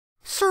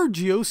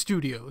Sergio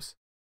Studios.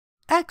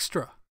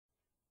 Extra.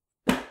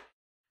 Hey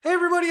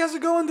everybody, how's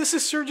it going? This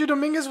is Sergio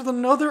Dominguez with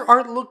another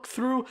art look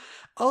through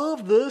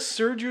of the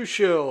Sergio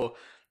Show.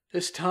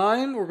 This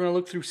time, we're going to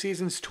look through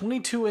seasons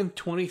 22 and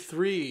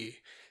 23.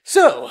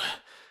 So,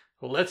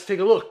 let's take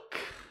a look.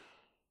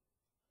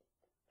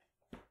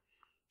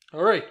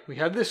 Alright, we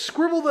have this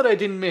scribble that I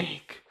didn't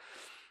make.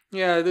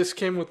 Yeah, this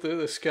came with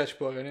the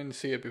sketchbook. I didn't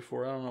see it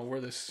before. I don't know where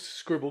this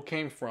scribble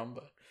came from,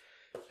 but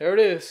there it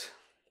is.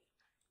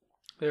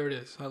 There it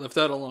is. I left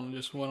that alone and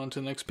just went on to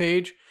the next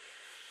page.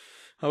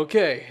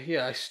 Okay,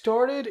 yeah, I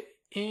started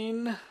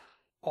in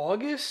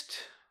August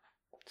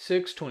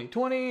 6,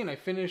 2020, and I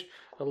finished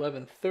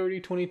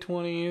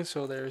 11/30/2020,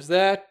 so there's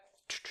that.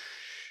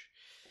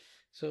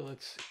 So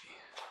let's see.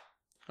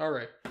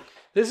 Alright,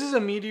 this is a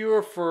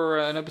meteor for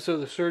an episode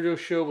of the Sergio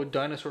Show with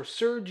Dinosaur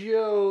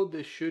Sergio.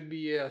 This should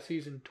be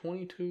season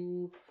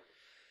 22,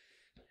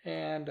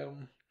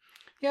 and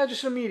yeah,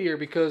 just a meteor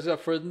because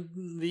for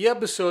the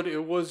episode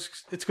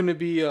it's going to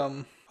be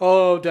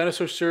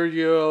Dinosaur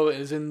Sergio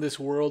is in this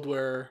world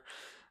where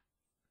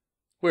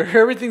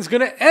everything's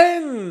going to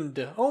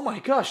end. Oh my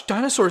gosh,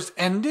 dinosaurs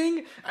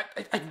ending?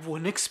 I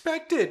wouldn't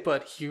expect it,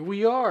 but here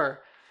we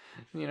are.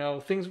 You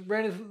know,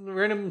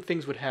 random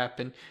things would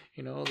happen,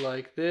 you know,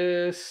 like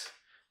this,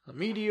 a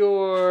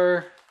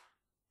meteor,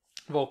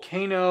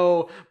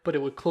 volcano, but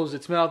it would close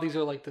its mouth. These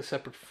are like the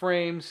separate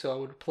frames, so I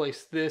would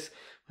replace this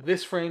with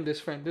this frame,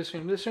 this frame, this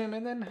frame, this frame,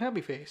 and then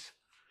happy face.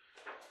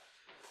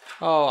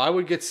 Oh, I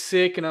would get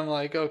sick, and I'm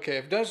like, okay,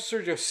 if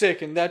Dinosaur Sergio's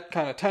sick in that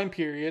kind of time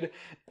period,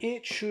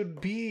 it should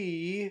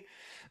be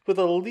with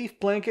a leaf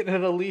blanket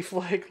and a leaf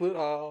like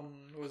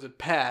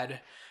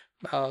pad,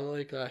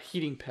 like a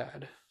heating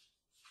pad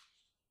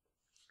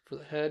for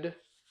the head.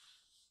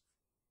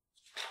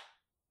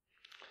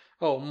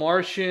 Oh,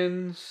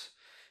 Martians.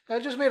 I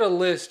just made a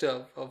list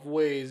of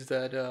ways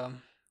that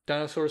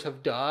dinosaurs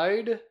have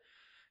died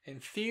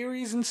and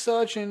theories and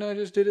such, and I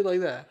just did it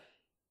like that.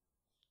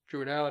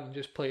 Drew it out and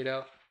just played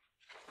out.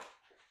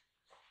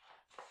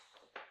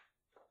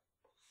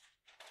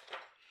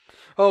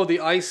 Oh,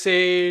 the Ice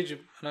Age. A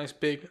nice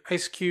big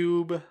ice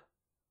cube.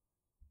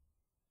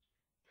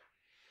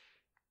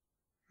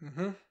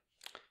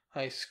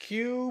 Ice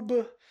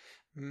cube.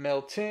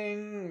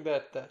 Melting.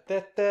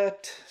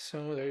 That.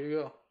 So there you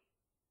go.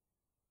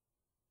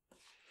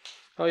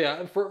 Oh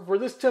yeah, for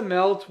this to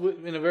melt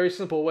in a very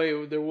simple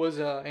way, there was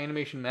an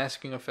animation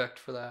masking effect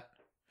for that.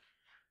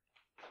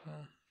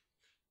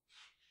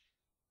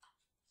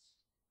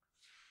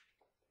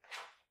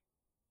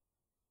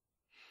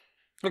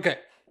 Okay,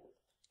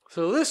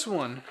 so this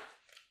one.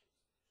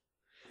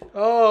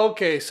 Oh,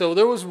 okay, so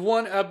there was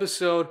one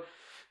episode.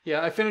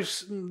 Yeah, I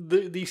finished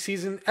the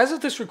season. As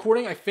of this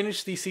recording, I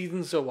finished these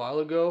seasons a while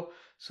ago.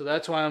 So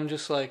that's why I'm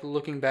just like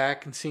looking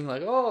back and seeing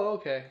like, oh,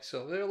 okay.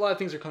 So there are a lot of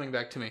things are coming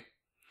back to me.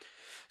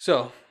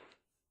 So,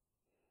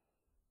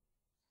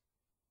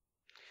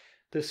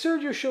 the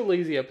Sergio Show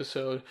lazy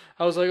episode.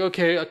 I was like,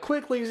 okay, a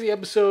quick lazy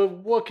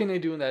episode. What can I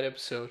do in that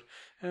episode?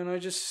 And I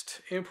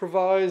just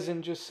improvised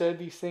and just said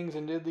these things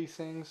and did these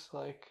things.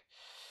 Like,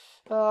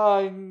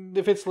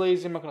 if it's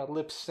lazy, I'm not going to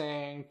lip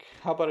sync.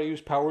 How about I use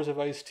powers of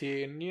iced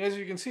tea? And as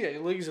you can see, I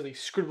lazily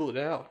scribbled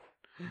it out.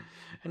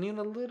 And then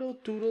a little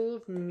doodle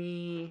of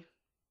me.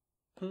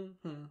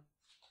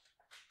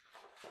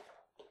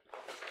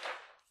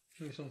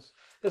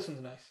 This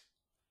one's nice.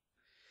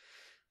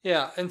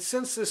 Yeah, and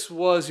since this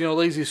was,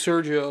 Lazy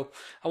Sergio,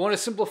 I want to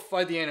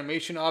simplify the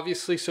animation,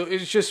 obviously, so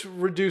it's just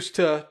reduced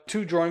to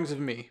 2 drawings of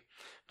me.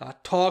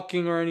 Not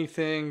talking or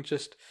anything,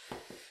 just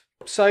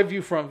side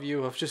view, front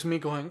view of just me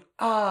going,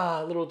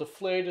 a little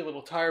deflated, a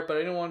little tired, but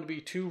I don't want it to be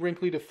too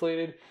wrinkly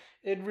deflated.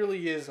 It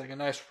really is like a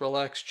nice,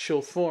 relaxed,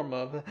 chill form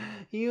of,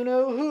 you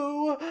know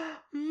who?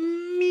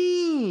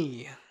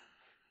 Me!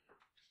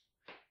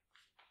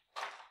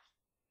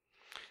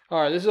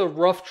 Alright, this is a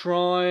rough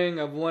drawing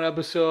of one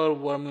episode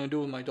of what I'm going to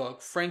do with my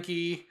dog,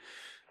 Frankie.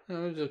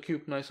 It's a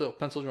cute, nice little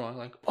pencil drawing.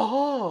 Like,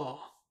 oh!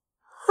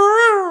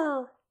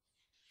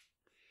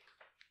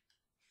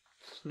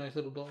 It's a nice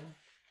little dog.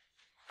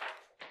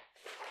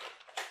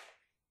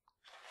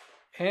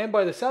 And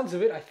by the sounds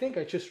of it, I think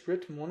I just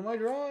ripped one of my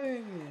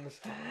drawings.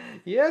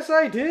 Yes,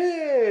 I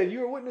did!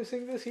 You are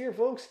witnessing this here,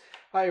 folks.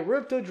 I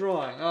ripped a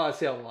drawing. Oh, it's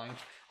the outline.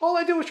 All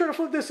I did was try to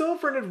flip this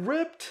over and it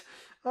ripped.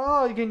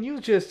 Oh,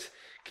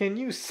 can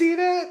you see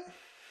that?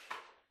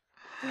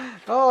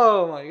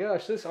 Oh my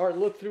gosh, this art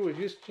look through is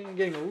just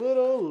getting a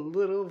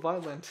little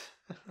violent.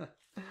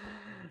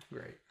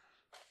 Great.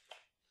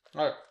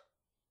 Alright.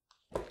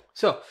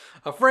 So,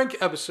 a Frank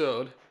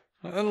episode.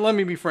 And let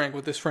me be frank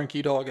with this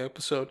Frankie dog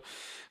episode.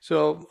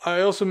 So, I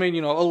also made,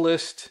 a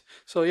list.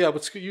 So, yeah,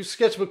 but use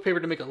sketchbook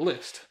paper to make a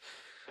list.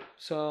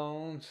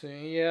 So, let's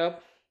see.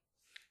 Yep.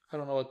 I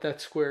don't know what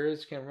that square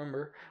is. Can't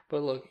remember.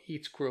 But look,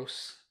 eats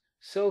gross.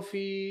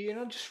 Selfie,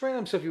 just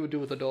random stuff you would do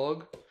with a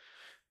dog.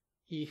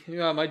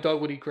 My dog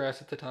would eat grass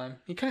at the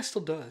time. He kind of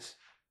still does.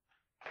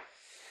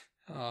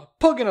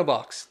 Pug in a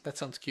box. That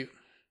sounds cute.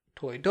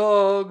 Toy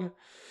dog.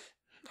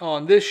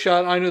 On this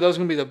shot, I knew that was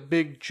going to be the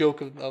big joke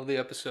of the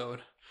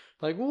episode.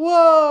 Like,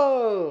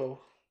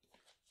 whoa!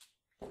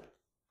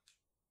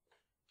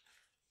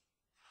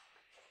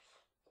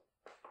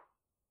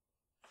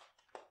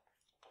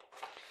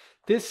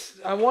 This,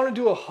 I want to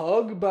do a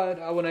hug,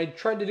 but when I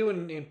tried to do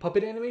it in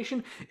puppet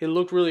animation, it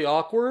looked really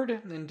awkward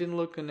and didn't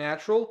look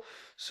natural.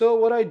 So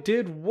what I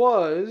did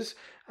was,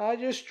 I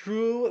just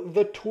drew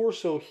the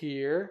torso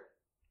here.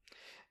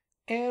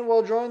 And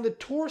while drawing the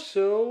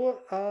torso,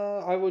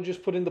 I will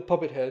just put in the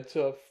puppet heads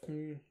of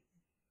me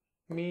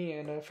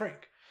and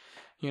Frank.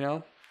 You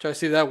know? Try to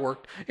see if that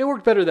worked. It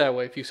worked better that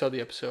way if you saw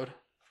the episode.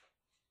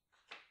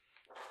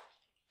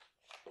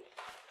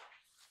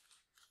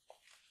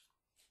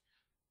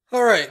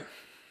 Alright.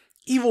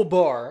 Evil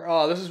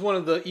Bar. This is one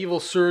of the Evil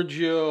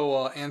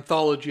Sergio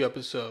anthology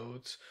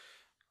episodes.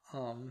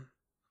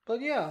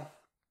 But yeah.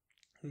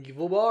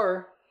 Evil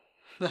Bar.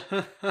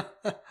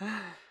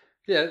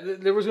 Yeah,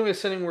 there was going to be a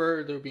setting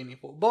where there would be an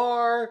evil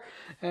bar,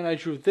 and I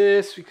drew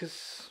this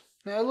because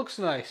it looks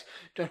nice.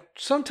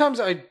 Sometimes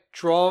I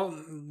draw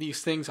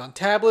these things on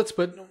tablets,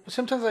 but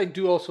sometimes I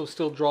do also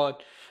still draw it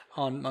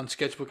on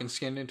Sketchbook and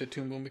scan it into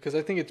Toon Boom because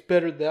I think it's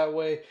better that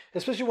way,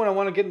 especially when I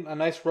want to get a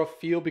nice rough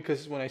feel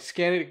because when I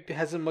scan it, it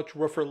has a much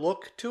rougher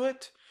look to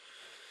it.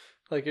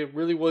 Like it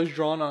really was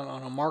drawn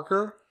on a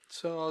marker.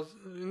 So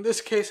in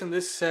this case, in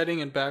this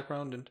setting and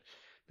background and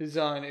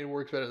design, it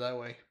works better that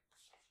way.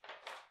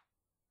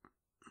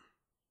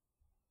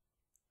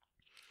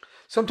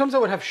 Sometimes I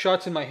would have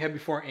shots in my head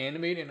before I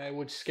animate and I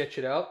would sketch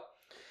it out.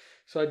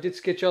 So I did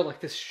sketch out like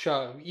this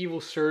shot of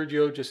evil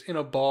Sergio just in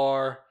a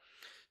bar,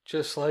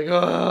 just like,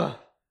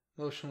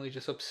 emotionally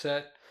just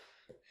upset.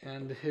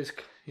 And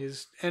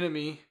his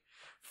enemy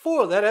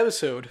for that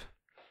episode.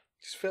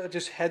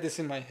 Just had this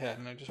in my head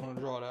and I just want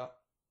to draw it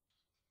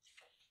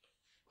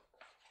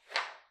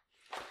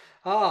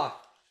out.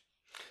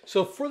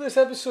 So for this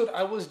episode,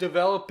 I was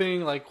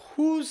developing like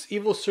who's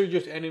Evil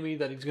Sergio's enemy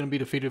that he's going to be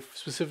defeated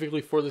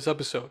specifically for this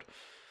episode.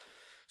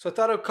 So I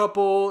thought of a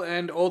couple,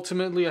 and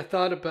ultimately I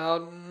thought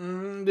about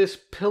this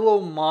pillow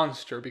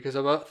monster because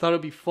I thought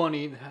it'd be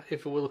funny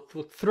if it would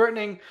look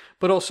threatening,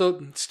 but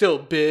also still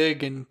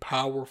big and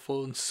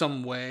powerful in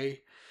some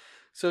way.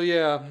 So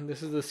yeah,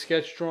 this is the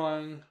sketch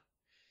drawing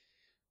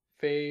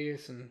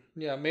face, and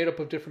yeah, made up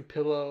of different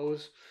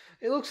pillows.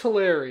 It looks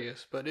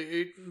hilarious, but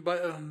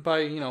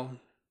by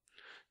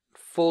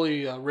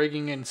fully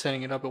rigging it and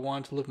setting it up, I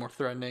wanted to look more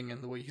threatening,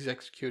 and the way he's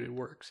executed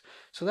works.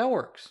 So that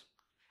works.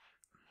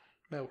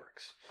 That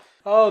works.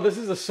 Oh, this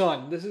is the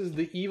sun. This is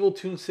the evil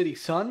Toon City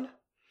sun.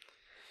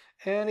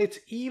 And it's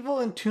evil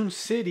in Toon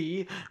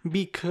City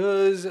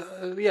because,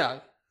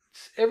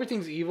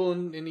 everything's evil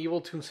in evil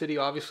Toon City.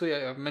 Obviously,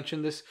 I've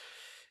mentioned this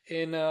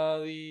in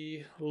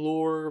the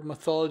lore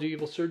mythology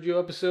Evil Sergio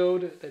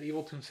episode, that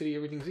evil Toon City,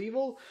 everything's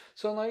evil.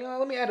 So I'm like,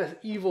 let me add an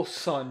evil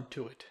sun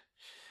to it.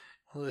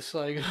 This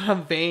like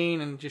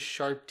vein and just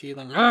sharp teeth,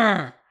 like,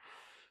 argh!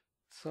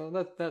 So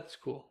that's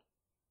cool.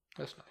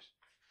 That's nice.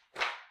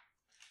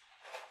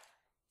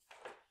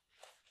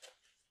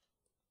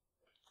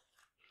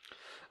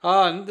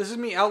 This is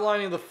me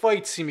outlining the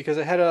fight scene because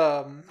I had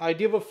an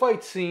idea of a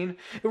fight scene.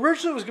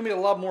 Originally, it was going to be a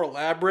lot more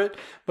elaborate,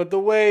 but the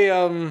way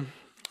I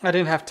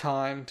didn't have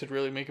time to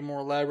really make it more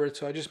elaborate,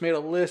 so I just made a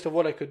list of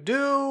what I could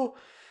do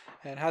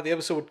and how the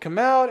episode would come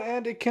out,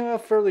 and it came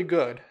out fairly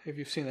good. If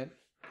you've seen it,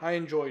 I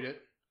enjoyed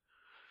it.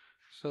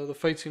 So the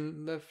fight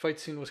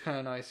scene was kind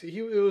of nice.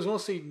 It was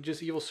mostly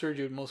just Evil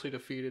Sergio, mostly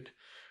defeated,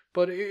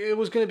 but it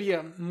was going to be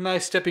a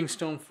nice stepping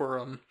stone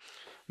for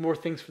more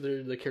things for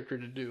the character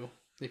to do.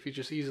 If he's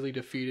just easily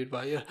defeated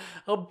by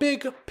a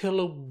big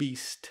pillow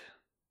beast.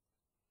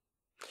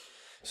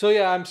 So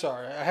yeah, I'm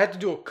sorry. I had to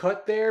do a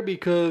cut there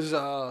because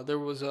there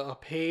was a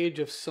page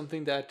of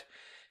something that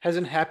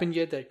hasn't happened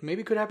yet that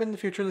maybe could happen in the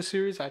future in the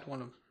series. I don't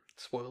want to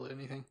spoil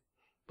anything.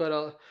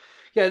 But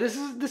yeah,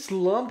 this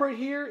lump right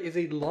here is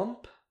a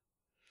lump,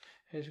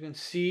 as you can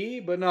see.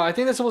 But no, I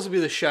think that's supposed to be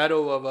the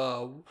shadow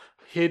of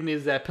hidden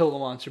is that pillow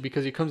monster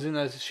because he comes in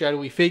as a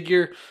shadowy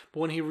figure. But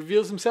when he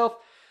reveals himself,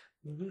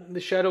 the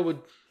shadow would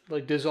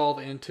like dissolve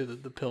into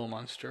the pillow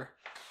monster.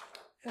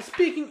 And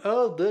speaking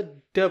of the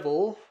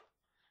devil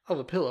of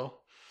a pillow,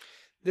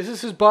 this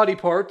is his body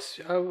parts.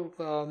 I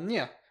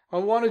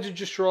wanted to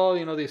just draw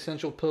the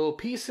essential pillow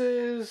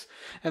pieces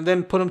and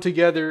then put them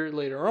together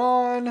later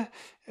on,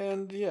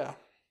 and yeah.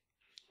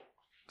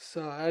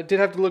 So I did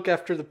have to look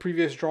after the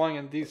previous drawing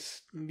and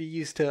these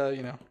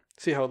to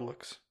see how it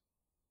looks.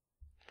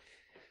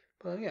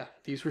 But yeah,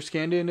 these were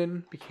scanned in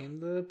and became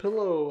the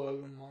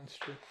pillow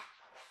monster.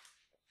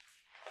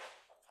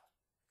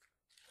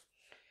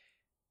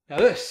 Now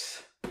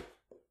this,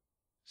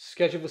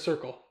 sketch of a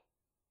circle.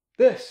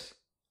 This,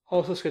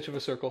 also sketch of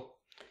a circle.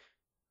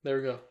 There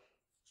we go.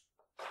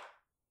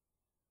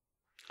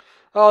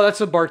 Oh, that's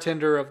the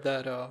bartender of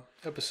that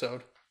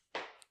episode.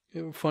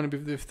 It would be funny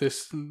if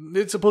it's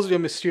supposed to be a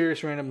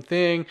mysterious random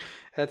thing.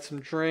 Had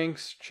some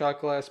drinks, shot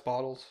glass,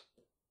 bottles.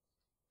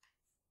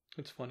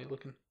 It's funny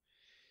looking.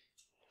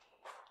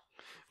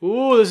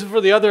 Ooh, this is for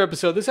the other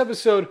episode. This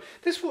episode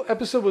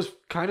was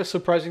kind of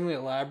surprisingly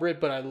elaborate,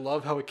 but I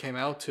love how it came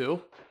out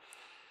too.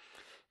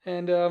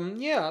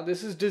 And yeah,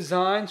 this is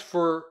designs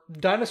for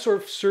Dinosaur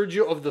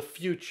Sergio of the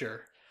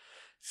future.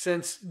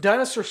 Since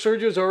Dinosaur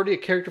Sergio is already a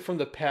character from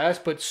the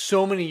past, but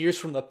so many years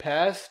from the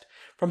past,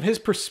 from his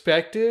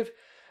perspective,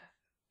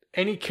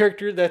 any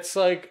character that's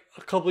like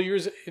a couple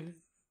years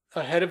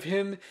ahead of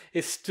him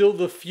is still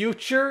the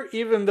future,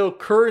 even though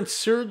current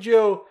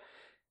Sergio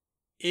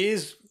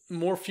is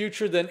more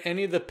future than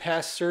any of the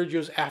past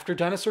Sergios after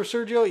Dinosaur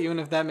Sergio, even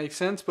if that makes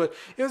sense. But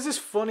it was this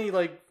funny,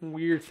 like,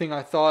 weird thing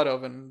I thought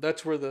of, and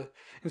that's where the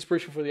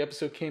inspiration for the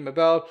episode came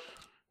about,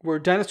 where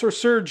Dinosaur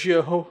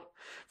Sergio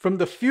from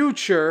the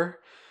future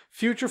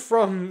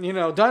from,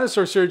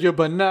 Dinosaur Sergio,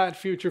 but not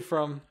future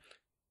from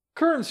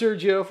current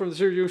Sergio from the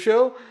Sergio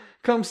show,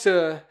 comes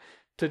to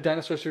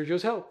Dinosaur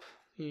Sergio's help.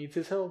 He needs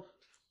his help.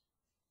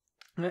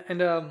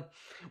 And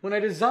when I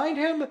designed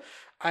him,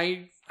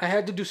 I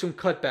had to do some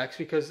cutbacks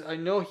because I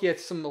know he had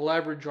some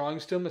elaborate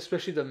drawings to him,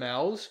 especially the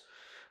mouths.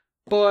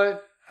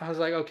 But I was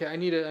like, okay, I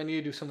need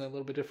to do something a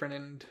little bit different.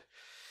 And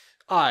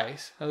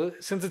eyes,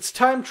 since it's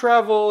time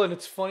travel and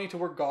it's funny to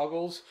wear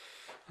goggles,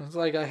 I was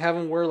like, I have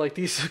him wear like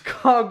these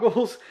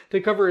goggles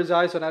to cover his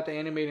eyes, so I don't have to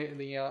animate it in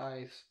the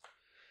eyes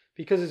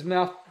because his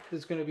mouth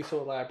is going to be so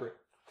elaborate.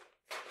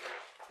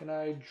 And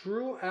I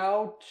drew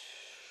out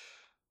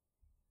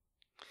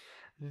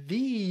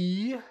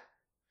the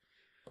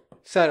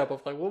setup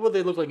of like what would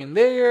they look like in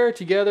there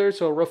together,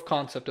 so a rough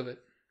concept of it.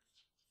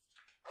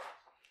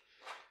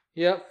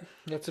 Yep,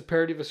 that's a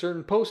parody of a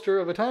certain poster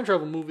of a time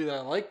travel movie that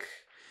I like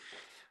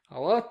a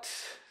lot.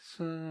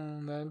 So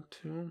that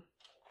too.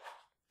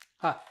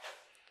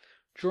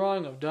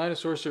 Drawing of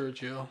Dinosaur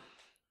Sergio.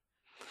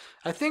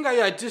 I think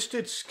I just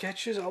did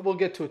sketches. We'll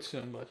get to it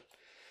soon, but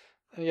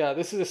yeah,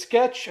 this is a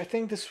sketch. I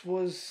think this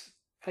was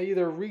I think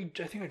I redrew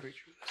this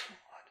one.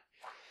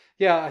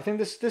 Yeah, I think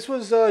this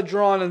was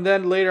drawn, and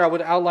then later I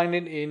would outline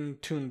it in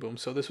Toon Boom.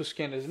 So this was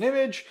scanned as an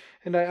image,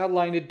 and I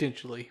outlined it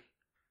digitally.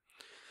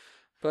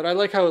 But I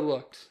like how it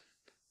looked.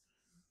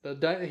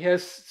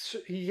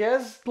 He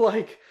has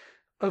like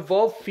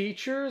evolved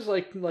features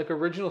like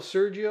original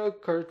Sergio,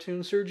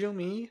 cartoon Sergio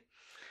me,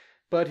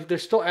 but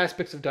there's still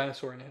aspects of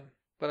dinosaur in him.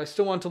 But I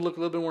still want to look a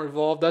little bit more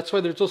evolved. That's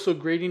why there's also a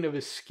grading of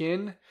his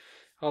skin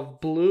of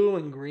blue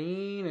and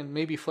green and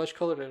maybe flesh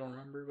colored. I don't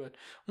remember, but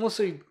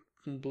mostly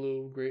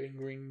blue, gray, and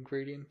green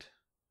gradient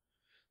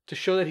to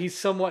show that he's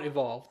somewhat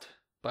evolved,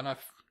 but not,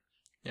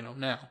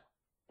 now.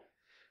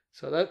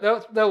 So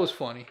that was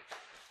funny.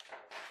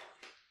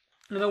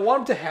 And I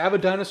wanted to have a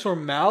dinosaur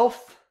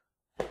mouth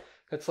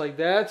that's like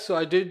that, so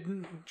I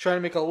did try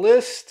to make a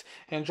list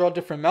and draw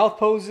different mouth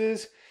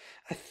poses.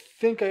 I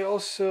think I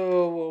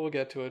also, we'll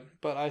get to it,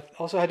 but I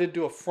also had to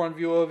do a front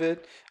view of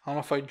it. I don't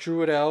know if I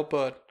drew it out,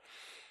 but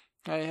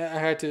I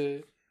had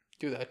to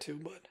do that too.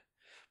 But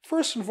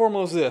first and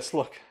foremost, this,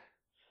 look.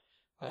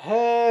 A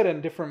head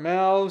and different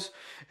mouths.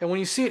 And when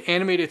you see it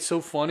animated, it's so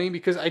funny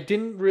because I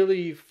didn't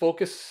really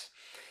focus.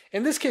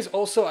 In this case,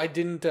 also, I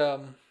didn't,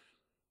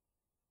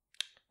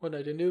 what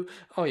I didn't do?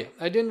 Oh yeah,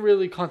 I didn't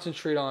really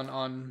concentrate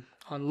on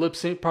lip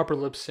sync, proper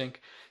lip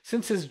sync.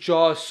 Since his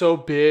jaw is so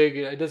big,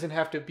 it doesn't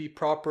have to be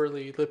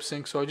properly lip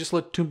sync. So I just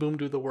let Toon Boom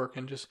do the work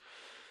and just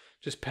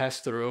pass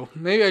through.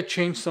 Maybe I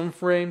changed some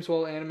frames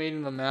while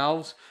animating the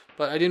mouths,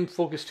 but I didn't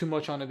focus too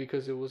much on it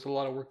because it was a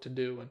lot of work to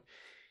do. And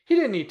he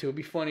didn't need to. It'd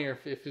be funnier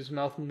if his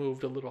mouth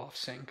moved a little off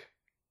sync.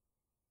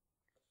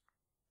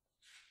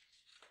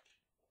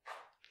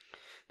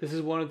 This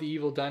is one of the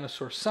evil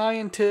dinosaur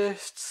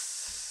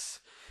scientists.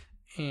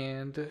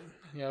 And,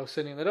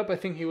 setting that up. I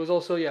think he was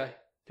also, they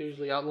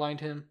usually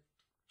outlined him.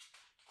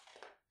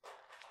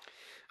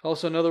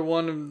 Also another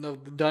one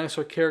of the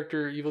dinosaur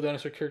character, evil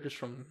dinosaur characters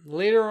from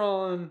later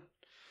on.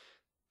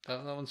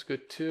 That one's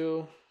good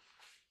too.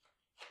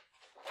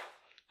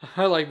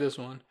 I like this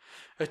one.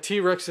 A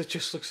T-Rex that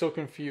just looks so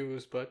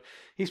confused, but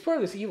he's part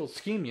of this evil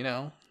scheme,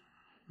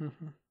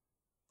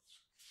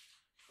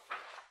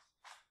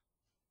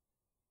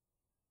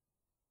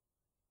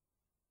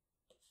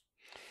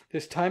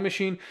 This time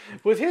machine.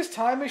 With his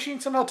time machine,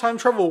 somehow time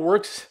travel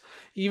works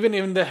even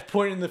in that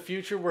point in the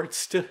future where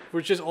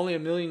we're just only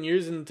 1 million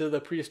years into the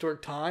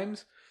prehistoric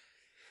times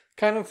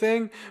kind of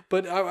thing.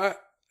 But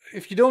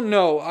if you don't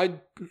know,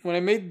 when I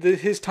made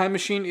his time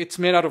machine, it's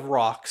made out of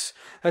rocks.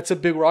 That's a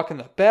big rock in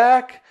the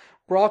back.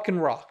 Rock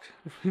and rock.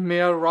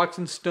 Made out of rocks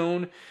and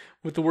stone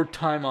with the word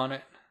time on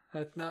it.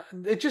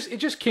 It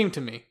just came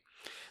to me.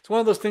 It's one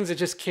of those things that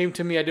just came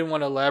to me. I didn't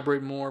want to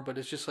elaborate more, but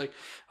it's just like,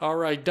 all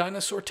right,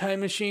 dinosaur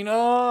time machine.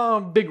 Oh,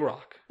 big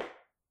rock.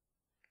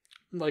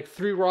 Like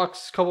 3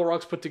 rocks, couple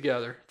rocks put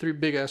together. 3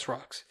 big ass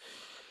rocks.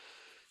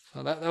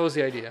 So that was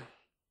the idea.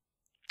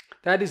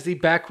 That is the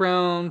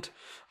background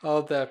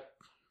of that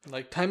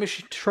like time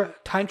machine,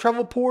 time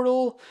travel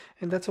portal,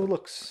 and that's how it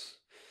looks.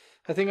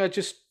 I think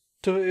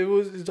it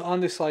was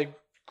on this like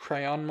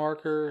crayon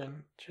marker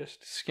and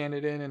just scanned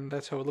it in, and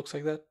that's how it looks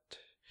like that.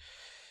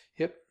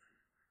 Yep.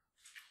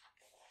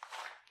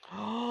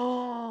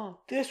 Oh,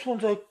 this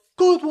one's a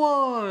good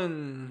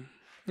one.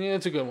 Yeah,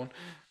 it's a good one.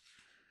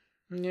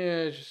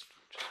 Yeah, just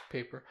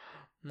paper.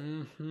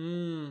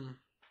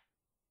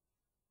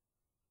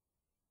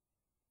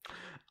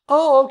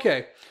 Oh,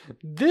 okay.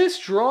 This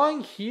drawing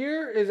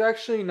here is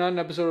actually not an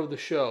episode of the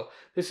show.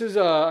 This is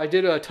I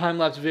did a time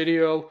lapse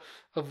video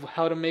of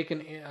how to make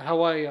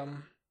how I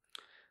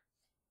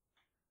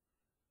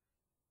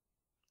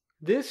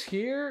This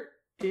here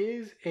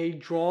is a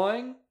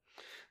drawing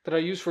that I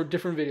use for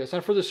different videos.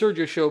 Not for the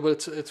Sergio show,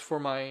 but it's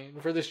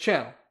for this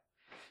channel,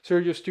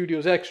 Sergio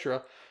Studios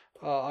Extra.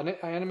 An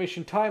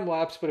animation time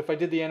lapse, but if I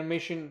did the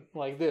animation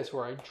like this,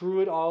 where I drew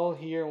it all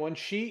here in one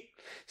sheet,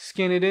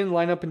 scan it in,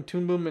 line up in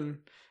Toon Boom, and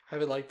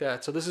have it like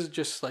that. So this is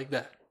just like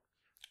that.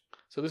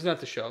 So this is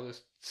not the show. This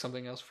is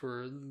something else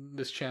for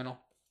this channel.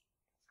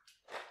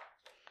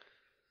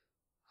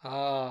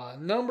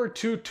 Number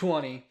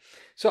 220.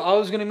 So I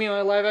was gonna meet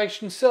my live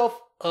action self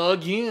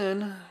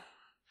again.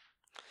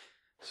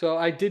 So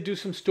I did do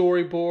some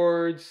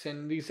storyboards,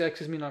 and these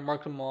X's mean I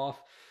marked them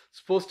off. It's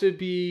supposed to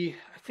be,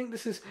 I think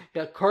this is,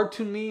 yeah,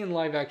 cartoon me and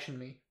live action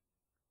me.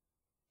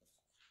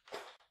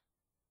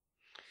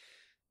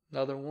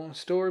 Another one,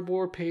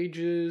 storyboard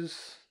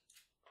pages.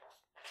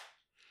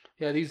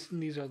 Yeah,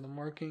 these are the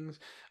markings.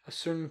 A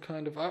certain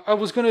kind of, I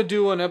was gonna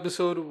do an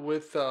episode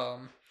with a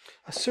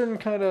certain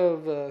kind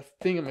of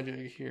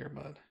thingamajig here,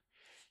 but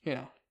you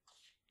know,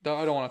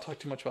 I don't want to talk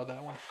too much about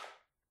that one.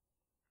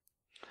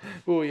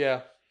 Oh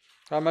yeah,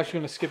 I'm actually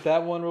gonna skip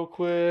that one real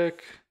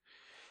quick.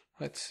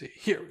 Let's see.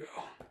 Here we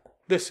go.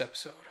 This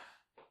episode.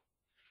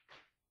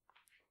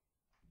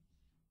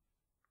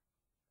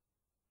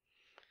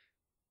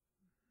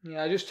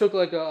 Yeah, I just took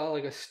like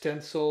a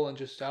stencil and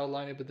just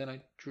outlined it, but then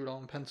I drew it all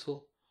in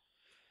pencil.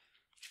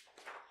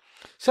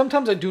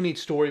 Sometimes I do need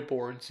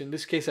storyboards. In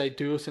this case, I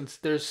do, since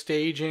there's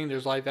staging,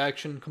 there's live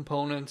action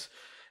components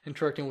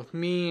interacting with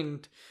me,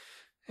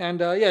 and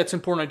yeah, it's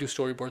important I do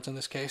storyboards in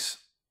this case.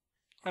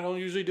 I don't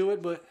usually do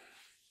it, but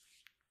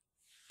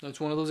that's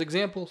one of those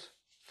examples.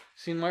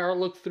 Seen my art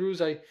look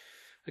throughs, I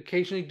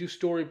occasionally do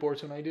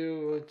storyboards. When I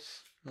do,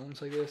 it's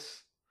moments like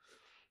this.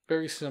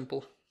 Very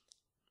simple.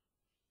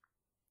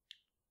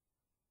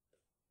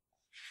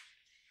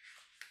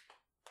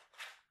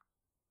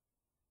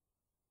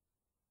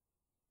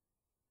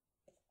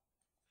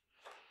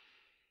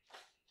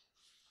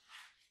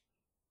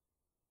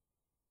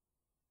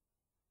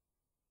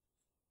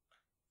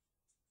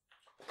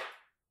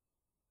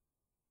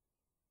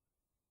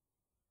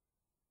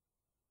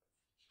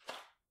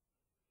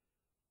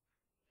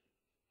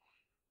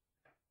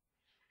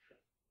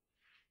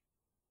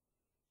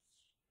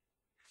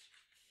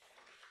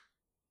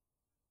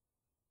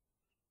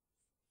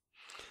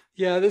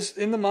 Yeah, this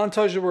in the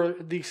montage there were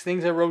these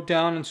things I wrote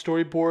down in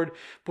storyboard,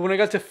 but when I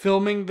got to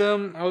filming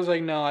them, I was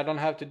like, no, I don't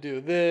have to do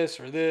this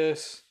or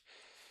this.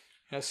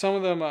 Yeah, some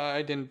of them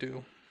I didn't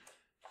do.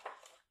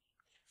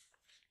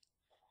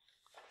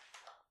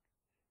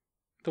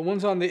 The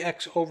ones on the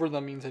X over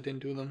them means I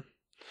didn't do them.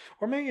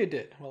 Or maybe I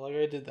did. Well, like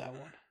I did that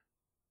one.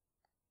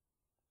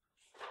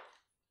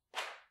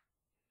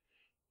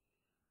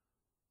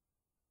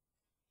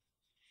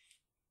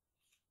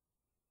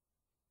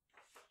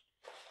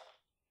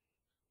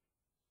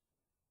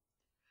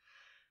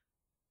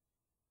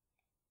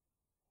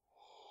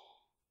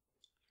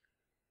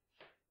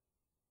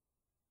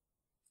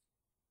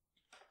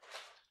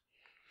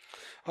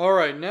 All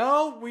right,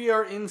 now we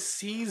are in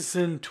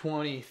season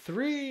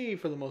 23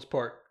 for the most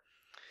part.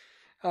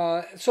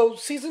 So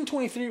season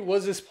 23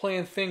 was this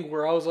planned thing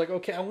where I was like,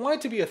 okay, I want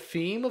it to be a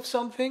theme of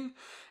something,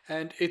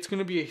 and it's going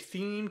to be a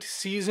themed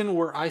season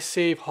where I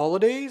save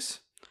holidays.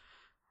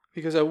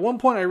 Because at one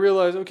point I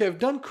realized, okay, I've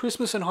done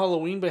Christmas and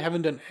Halloween, but I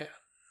haven't done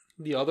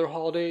the other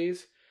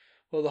holidays.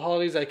 Well, the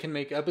holidays I can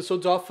make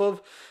episodes off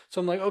of. So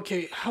I'm like,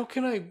 okay, how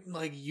can I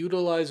like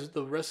utilize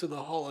the rest of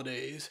the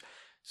holidays?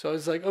 So I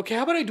was like, okay,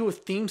 how about I do a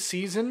theme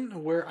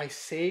season where I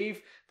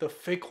save the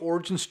fake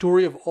origin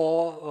story of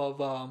all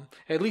of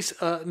at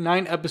least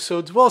 9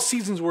 episodes, well,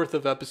 seasons worth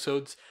of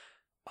episodes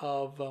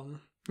of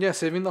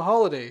saving the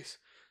holidays.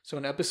 So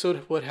an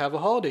episode would have a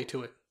holiday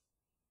to it.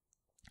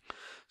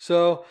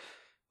 So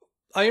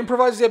I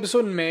improvised the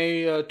episode in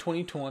May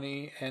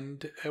 2020,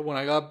 and when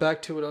I got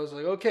back to it, I was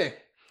like, okay,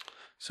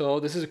 so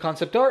this is a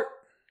concept art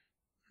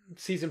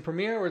season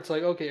premiere where it's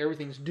like, okay,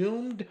 everything's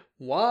doomed.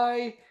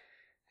 Why?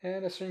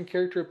 And a certain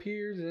character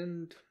appears,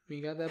 and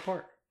we got that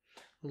part.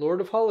 Lord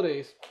of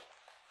Holidays.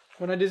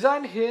 When I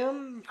designed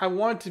him, I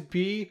wanted to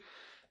be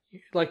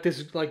like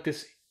this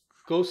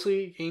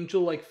ghostly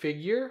angel-like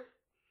figure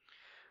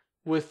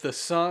with the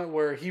sun,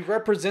 where he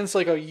represents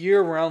like a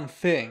year-round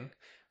thing.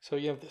 So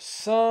you have the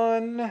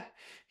sun,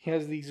 he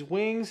has these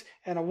wings,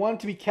 and I want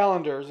it to be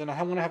calendars, and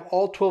I want to have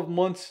all 12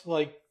 months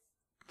like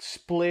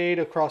splayed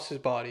across his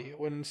body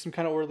in some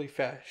kind of orderly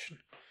fashion.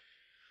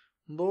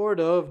 Lord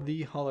of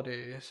the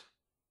Holidays.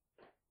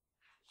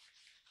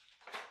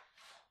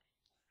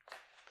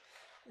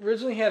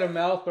 Originally had a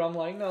mouth, but I'm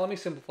like, no, let me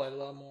simplify it a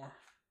lot more.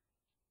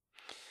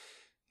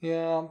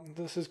 Yeah,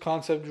 this is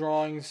concept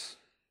drawings.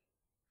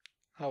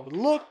 How it would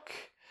look.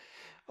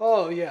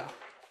 Oh, yeah.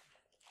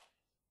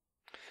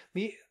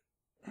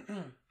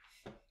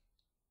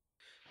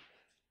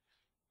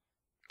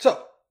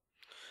 So,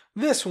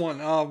 this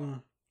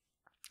one,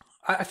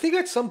 I think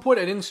at some point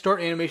I didn't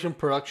start animation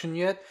production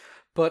yet,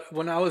 but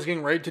when I was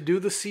getting ready to do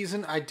the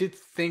season, I did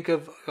think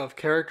of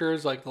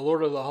characters like the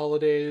Lord of the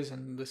Holidays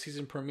and the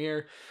season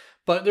premiere.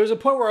 But there's a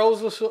point where I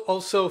was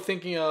also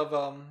thinking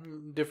of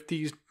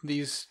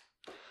these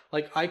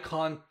like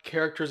icon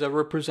characters that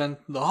represent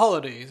the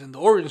holidays and the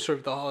origin story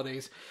of the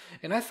holidays,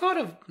 and I thought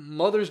of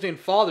Mother's Day and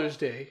Father's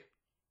Day,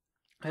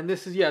 and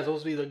this is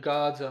supposed to be the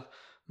gods of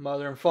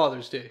Mother and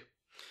Father's Day,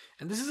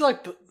 and this is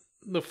like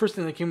the first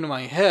thing that came to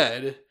my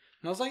head, and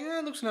I was like,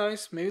 it looks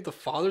nice. Maybe the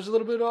father's a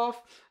little bit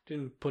off.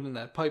 Didn't put in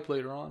that pipe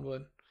later on,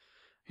 but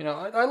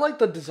I like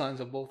the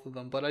designs of both of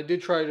them, but I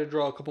did try to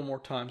draw a couple more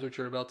times, which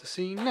you're about to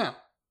see now.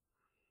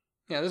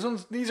 Yeah,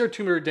 these are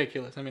too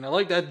ridiculous. I mean, I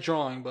like that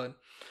drawing, but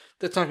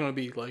that's not going to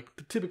be like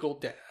the typical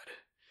dad.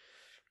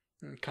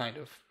 Kind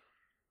of.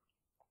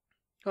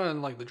 I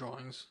didn't like the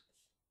drawings.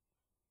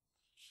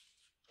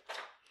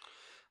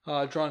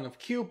 Drawing of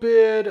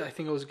Cupid. I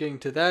think I was getting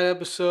to that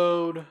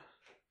episode.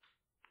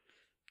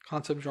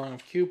 Concept drawing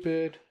of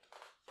Cupid.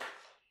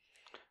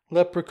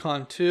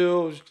 Leprechaun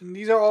 2.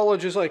 These are all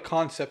just like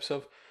concepts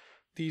of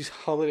these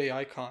holiday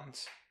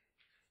icons.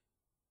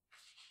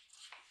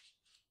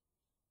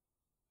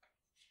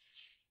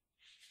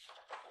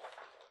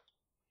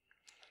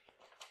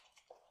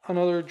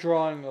 Another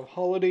drawing of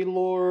Holiday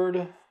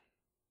Lord.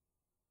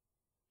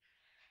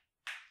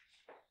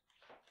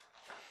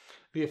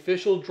 The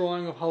official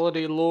drawing of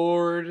Holiday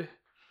Lord.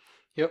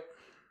 Yep.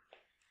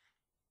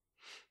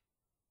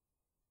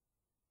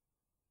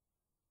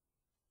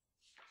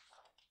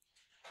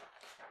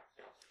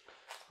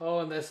 Oh,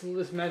 and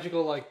this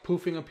magical like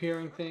poofing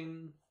appearing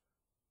thing.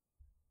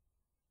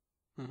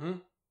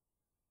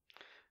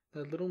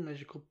 That little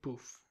magical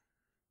poof.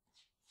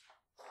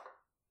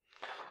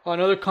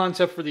 Another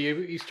concept for the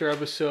Easter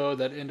episode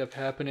that ended up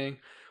happening,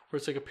 where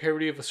it's like a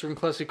parody of a certain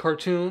classic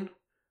cartoon.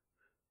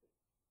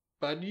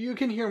 But you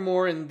can hear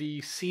more in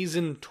the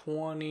season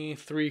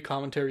 23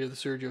 commentary of the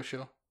Sergio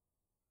Show.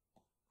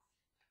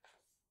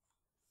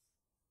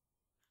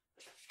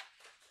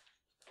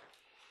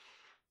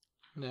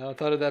 Now, I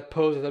thought of that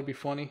pose. I thought it'd be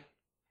funny.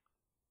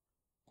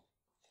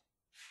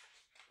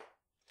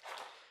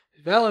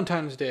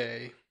 Valentine's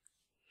Day.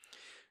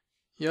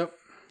 Yep.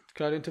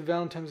 Got into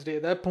Valentine's Day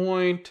at that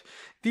point.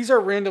 These are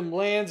random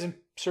lands in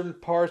certain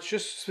parts,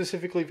 just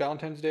specifically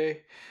Valentine's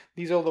Day.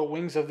 These are the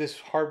wings of this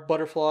heart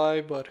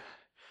butterfly, but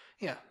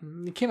yeah,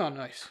 it came out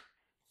nice.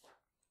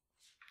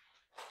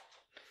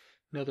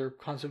 Another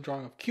concept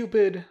drawing of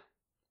Cupid.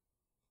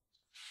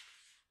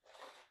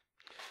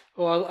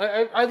 Oh,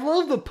 I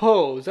love the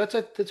pose. That's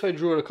why I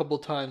drew it a couple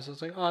of times. I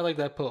was like, I like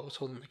that pose.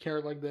 Holding the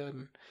carrot like that.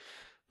 And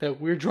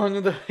that weird drawing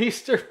of the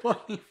Easter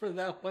bunny for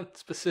that one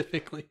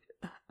specifically.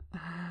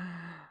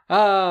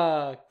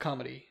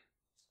 Comedy.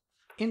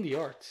 In the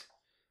arts.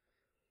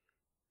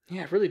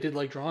 Yeah, I really did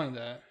like drawing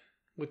that.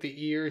 With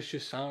the ears,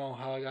 just, I don't know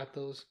how I got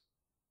those.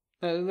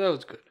 That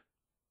was good.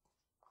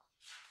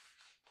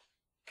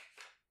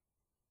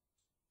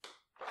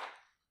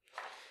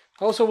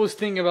 I also was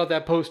thinking about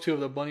that pose too of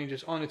the bunny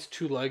just on its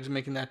two legs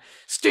making that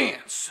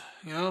stance,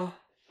 And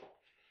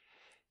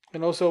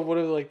also, what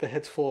are like the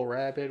head's full of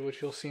rabbit,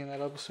 which you'll see in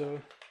that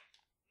episode.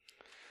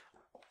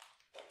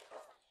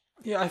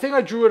 Yeah, I think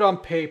I drew it on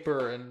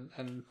paper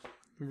and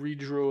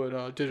redrew it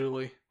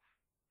digitally.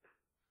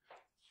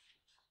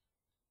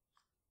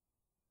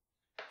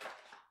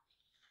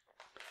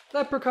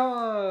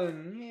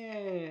 Leprechaun!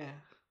 Yeah!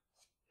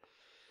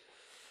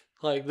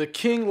 Like the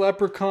King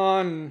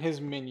Leprechaun and his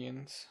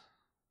minions.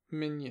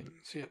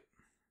 Minions, yep.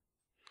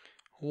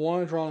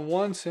 One drawn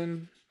once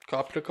and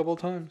copied a couple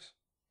times.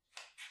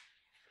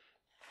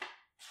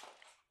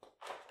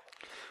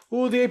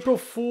 Ooh, the April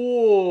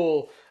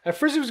Fool! At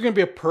first it was going to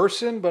be a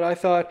person, but I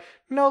thought,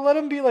 no, let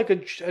him be like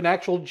an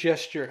actual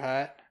gesture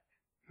hat.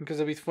 Because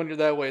it'd be funnier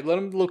that way. Let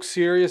him look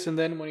serious, and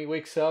then when he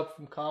wakes up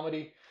from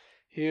comedy,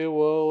 he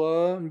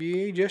will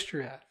be a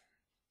gesture hat.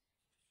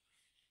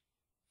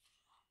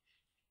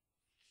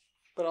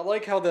 But I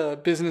like how the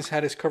business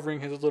hat is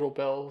covering his little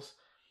bells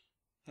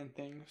and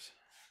things.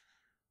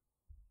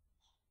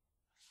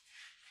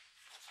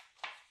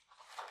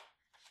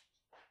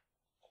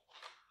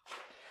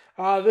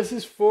 This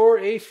is for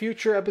a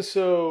future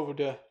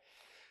episode.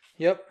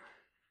 Yep.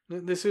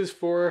 This is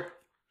for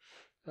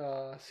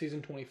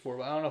season 24,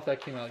 but I don't know if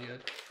that came out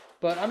yet.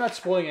 But I'm not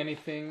spoiling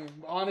anything.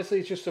 Honestly,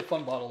 it's just a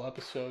fun bottle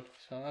episode,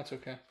 so that's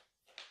okay.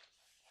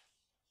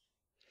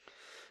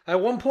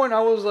 At one point,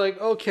 I was like,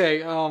 okay,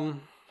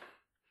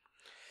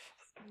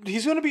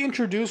 he's going to be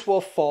introduced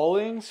while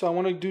falling, so I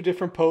want to do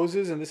different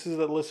poses, and this is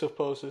the list of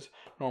poses.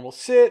 Normal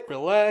sit,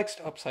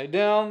 relaxed, upside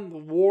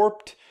down,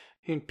 warped,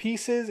 in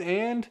pieces,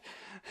 and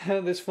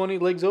this funny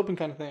legs open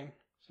kind of thing.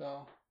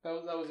 So that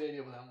was the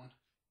idea with that one.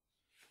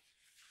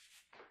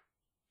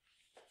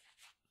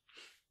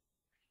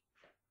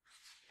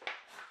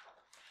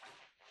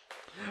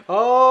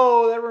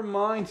 Oh, that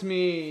reminds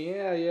me.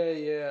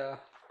 Yeah.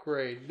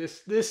 Great.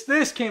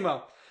 This came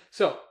up.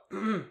 So,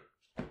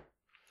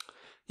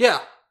 yeah.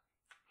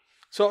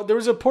 So there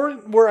was a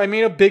point where I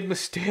made a big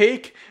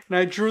mistake and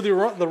I drew the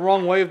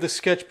wrong way of the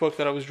sketchbook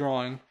that I was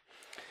drawing.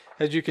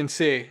 As you can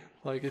see,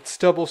 like it's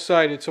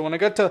double-sided. So when I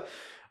got to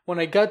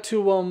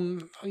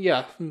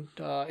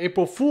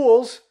April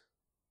Fools,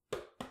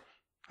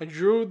 I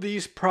drew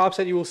these props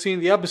that you will see in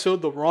the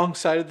episode the wrong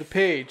side of the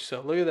page.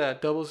 So look at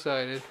that,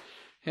 double-sided.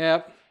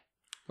 Yep,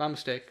 my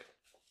mistake.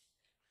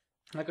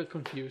 I got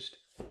confused.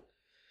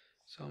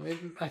 So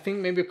I think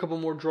maybe a couple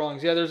more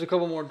drawings. Yeah, there's a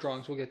couple more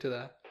drawings. We'll get to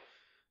that.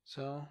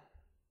 So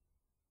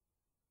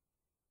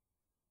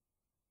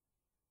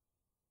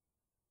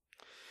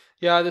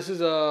yeah, this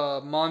is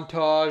a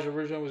montage.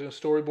 Originally I was going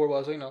to storyboard, but I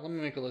was like, no, let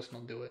me make a list and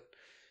I'll do it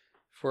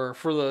for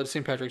the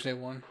St. Patrick's Day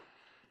one.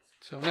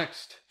 So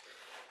next.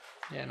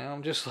 Yeah, now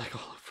I'm just like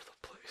all over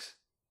the place.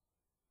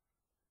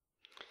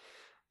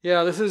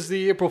 Yeah, this is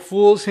the April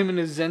Fool's, him in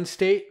his Zen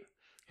state,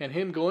 and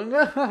him going,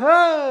 ah, ha,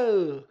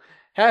 ha,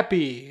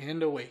 happy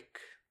and awake.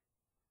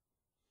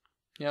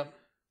 Yep,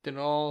 then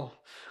all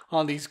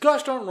on these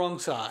gosh darn wrong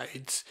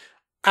sides.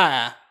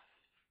 Ah.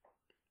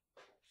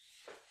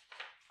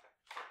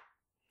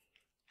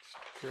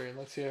 Great,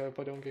 let's see if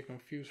I don't get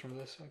confused from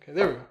this. Okay,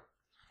 there we go.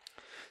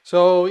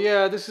 So,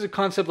 yeah, this is a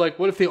concept like,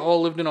 what if they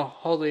all lived in a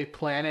holiday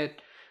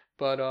planet?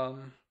 But,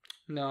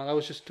 no, that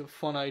was just a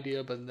fun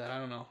idea, but I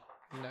don't know.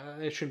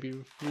 No, it shouldn't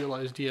be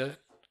realized yet.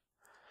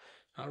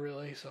 Not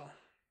really, so.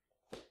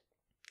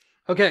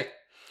 Okay,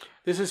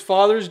 this is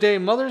Father's Day,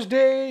 Mother's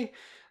Day.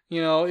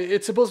 You know,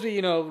 it's supposed to be,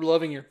 you know,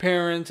 loving your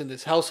parents and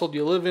this household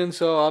you live in.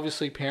 So,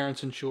 obviously,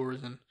 parents and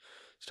chores and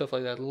stuff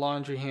like that.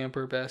 Laundry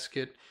hamper,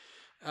 basket.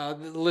 The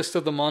list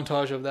of the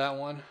montage of that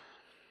one.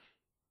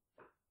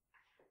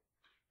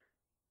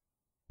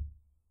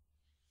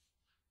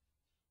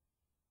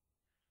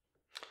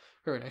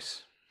 Very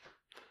nice.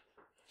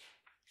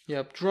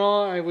 Yep,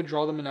 I would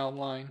draw them in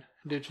outline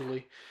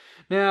digitally.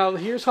 Now,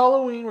 here's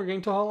Halloween. We're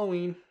getting to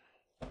Halloween.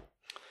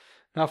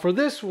 Now, for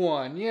this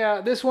one, yeah,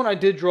 this one I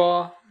did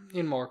draw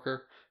in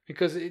marker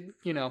because it,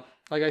 you know,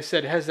 like I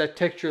said, it has that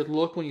textured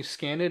look when you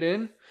scan it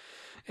in,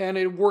 and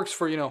it works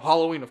for, you know,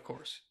 Halloween, of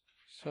course.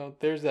 So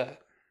there's that.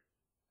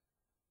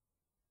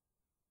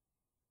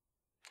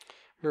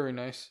 Very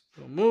nice.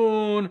 Little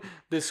moon.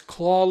 This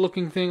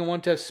claw-looking thing. I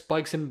want to have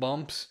spikes and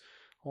bumps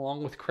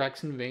along with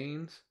cracks and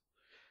veins.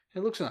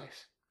 It looks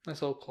nice.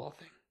 Nice little claw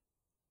thing.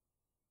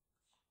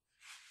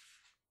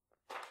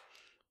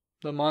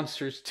 The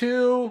monsters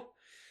too.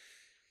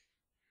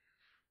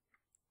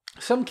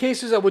 Some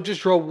cases I would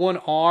just draw one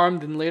arm,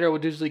 then later I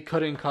would digitally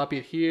cut it and copy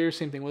it here.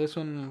 Same thing with this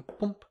one.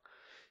 Boom.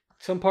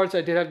 Some parts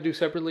I did have to do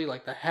separately,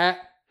 like the hat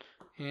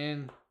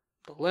and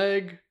the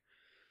leg.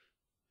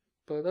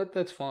 But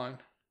that's fine.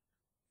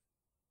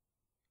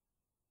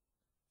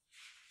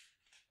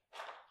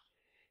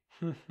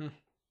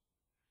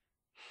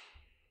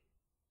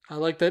 I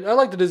like that. I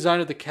like the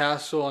design of the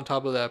castle on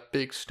top of that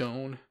big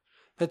stone.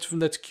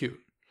 That's cute.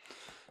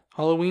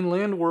 Halloween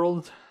Land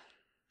World.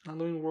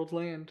 Halloween World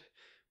Land.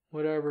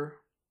 Whatever.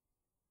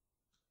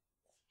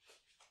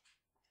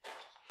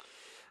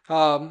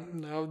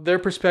 Their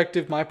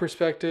perspective, my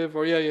perspective,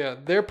 or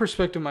their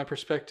perspective, my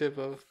perspective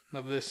of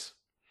this,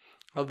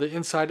 of the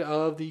inside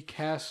of the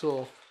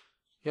castle.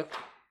 Yep.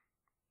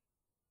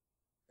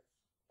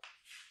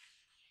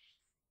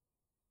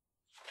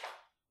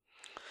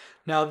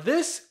 Now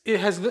this, it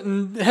has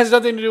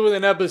nothing to do with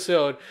an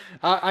episode.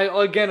 I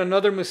again,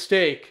 another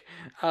mistake.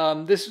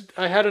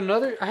 I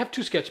have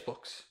two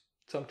sketchbooks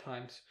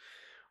sometimes.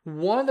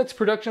 One that's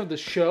production of the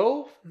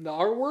show, the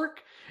artwork,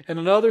 and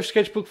another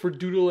sketchbook for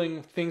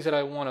doodling things that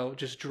I want to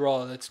just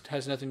draw that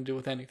has nothing to do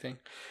with anything.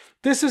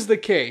 This is the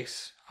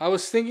case. I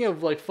was thinking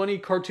of like funny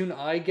cartoon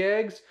eye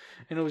gags,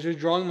 and I was just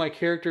drawing my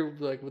character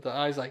like with the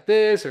eyes like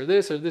this or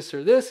this or this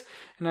or this,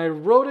 and I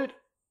drew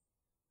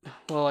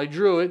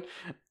it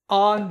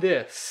on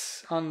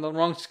the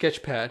wrong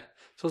sketch pad.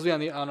 Supposed to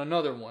be on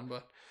another one,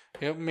 but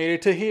yep, made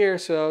it to here.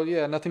 So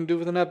yeah, nothing to do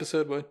with an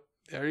episode, but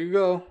there you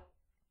go.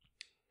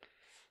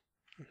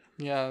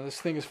 Yeah, this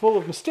thing is full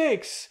of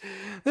mistakes.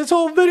 This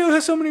whole video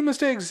has so many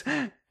mistakes.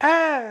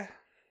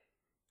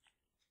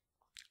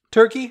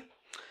 Turkey.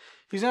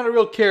 He's not a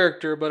real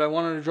character, but I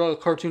wanted to draw a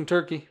cartoon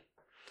turkey.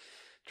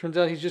 Turns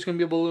out he's just going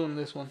to be a balloon in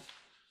this one.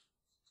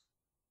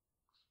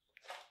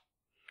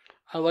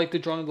 I like the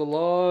drawing of the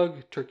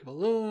log, turkey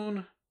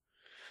balloon.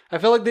 I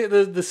felt like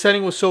the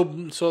setting was so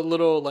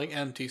little like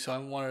empty, so I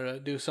wanted to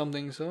do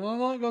something. So I'm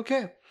like,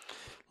 okay,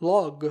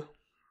 log.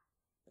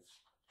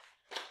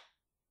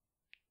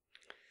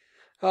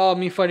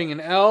 Me fighting an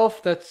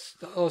elf. That's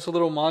also a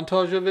little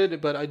montage of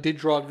it, but I did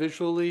draw it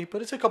visually.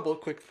 But it's a couple of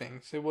quick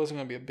things. It wasn't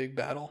gonna be a big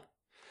battle.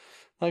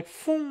 Like,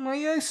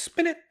 I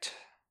spin it.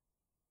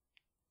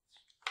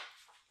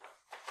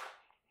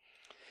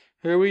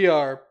 Here we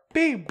are,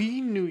 baby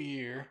New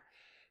Year.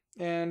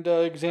 And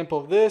example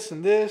of this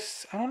and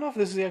this. I don't know if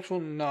this is the actual.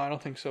 No, I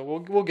don't think so.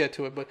 We'll get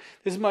to it. But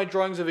this is my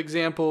drawings of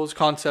examples,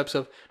 concepts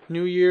of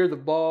New Year, the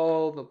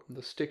ball,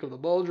 the stick of the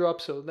ball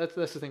drop. So that's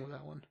the thing with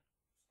that one.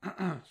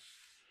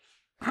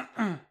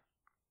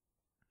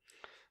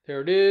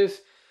 There it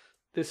is.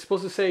 This is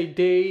supposed to say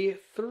day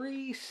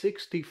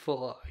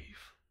 365.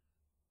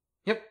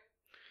 Yep.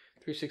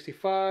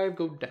 365,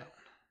 go down.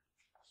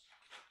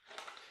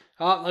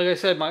 Like I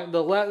said,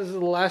 this is the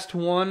last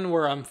one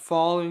where I'm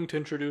falling to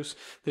introduce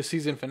the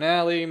season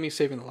finale, me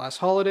saving the last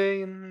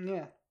holiday, and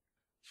yeah.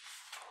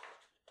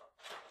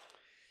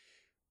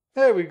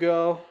 There we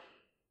go.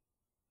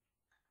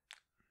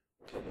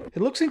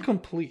 It looks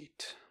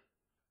incomplete.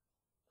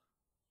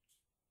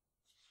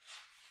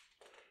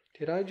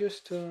 Did I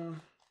just...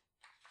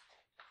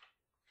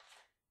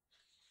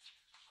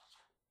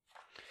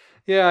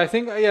 Yeah, I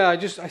think,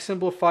 I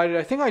simplified it.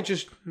 I think I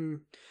just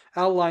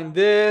outlined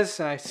this,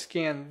 and I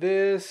scanned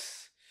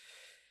this.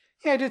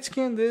 Yeah, I did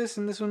scan this,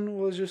 and this one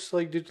was just,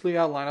 like, digitally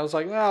outlined. I was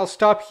like, I'll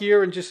stop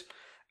here and just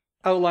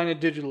outline it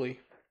digitally.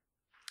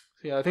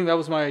 So, yeah, I think that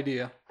was my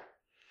idea.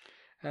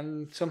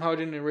 And somehow I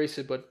didn't erase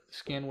it, but the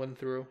scan went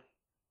through.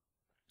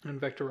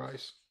 And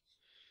vectorize.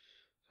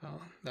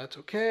 So, that's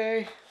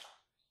okay.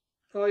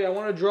 Oh, yeah, I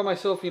want to draw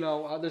myself,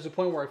 there's a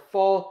point where I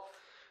fall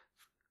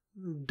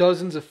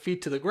dozens of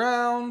feet to the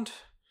ground,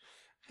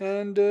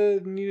 and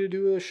need to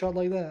do a shot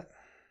like that.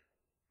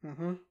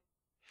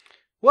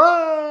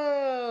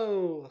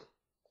 Whoa!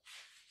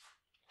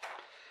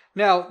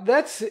 Now,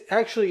 that's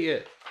actually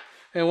it.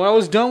 And when I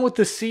was done with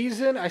the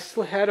season, I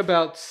still had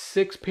about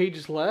 6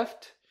 pages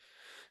left.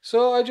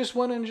 So I just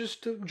went and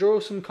just drew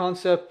some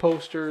concept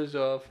posters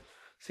of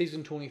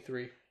season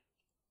 23.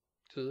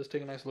 So let's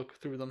take a nice look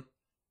through them.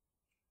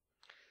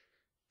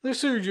 The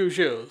Sergio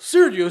Show.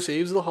 Sergio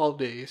saves the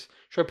holidays.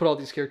 Try to put all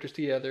these characters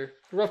together.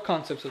 The rough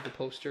concepts of the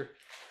poster.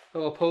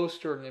 Oh, a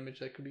poster or an image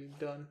that could be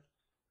done.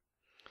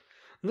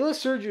 The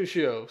Sergio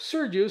Show.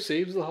 Sergio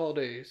saves the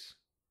holidays.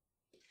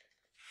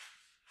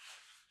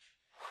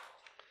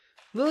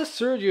 The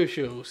Sergio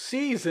Show.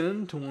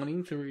 Season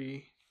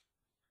 23.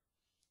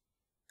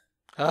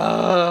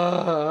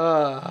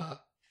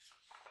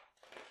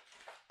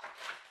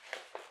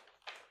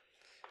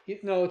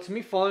 No, it's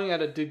me falling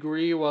at a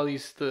degree while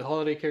the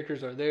holiday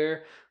characters are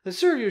there. The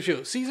Sergio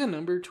Show, season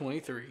number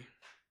 23.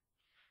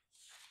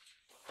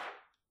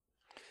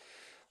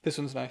 This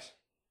one's nice.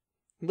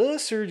 The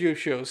Sergio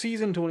Show,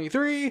 season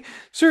 23.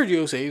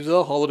 Sergio saves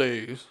the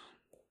holidays.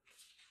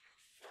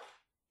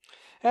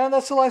 And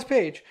that's the last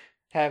page.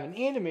 Have an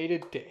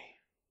animated day.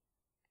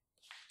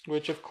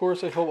 Which, of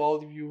course, I hope all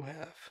of you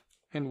have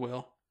and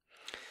will.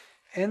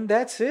 And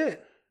that's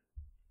it.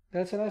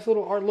 That's a nice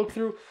little art look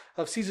through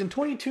of season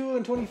 22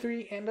 and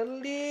 23 and a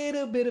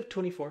little bit of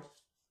 24.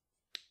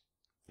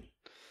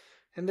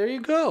 And there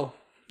you go.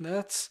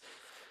 That's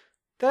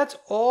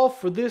all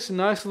for this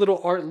nice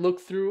little art look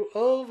through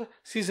of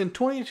season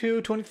 22,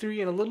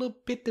 23, and a little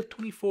bit of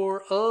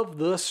 24 of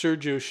The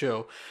Sergio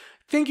Show.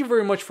 Thank you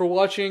very much for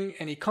watching.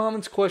 Any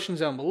comments,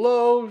 questions down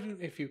below.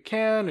 If you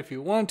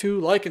want to,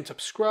 like and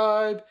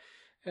subscribe.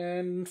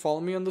 And follow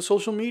me on the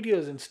social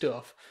medias and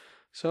stuff.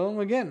 So,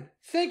 again,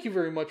 thank you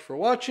very much for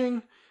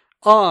watching.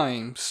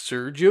 I'm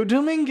Sergio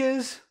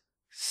Dominguez,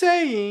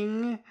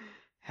 saying,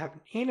 have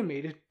an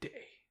animated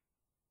day.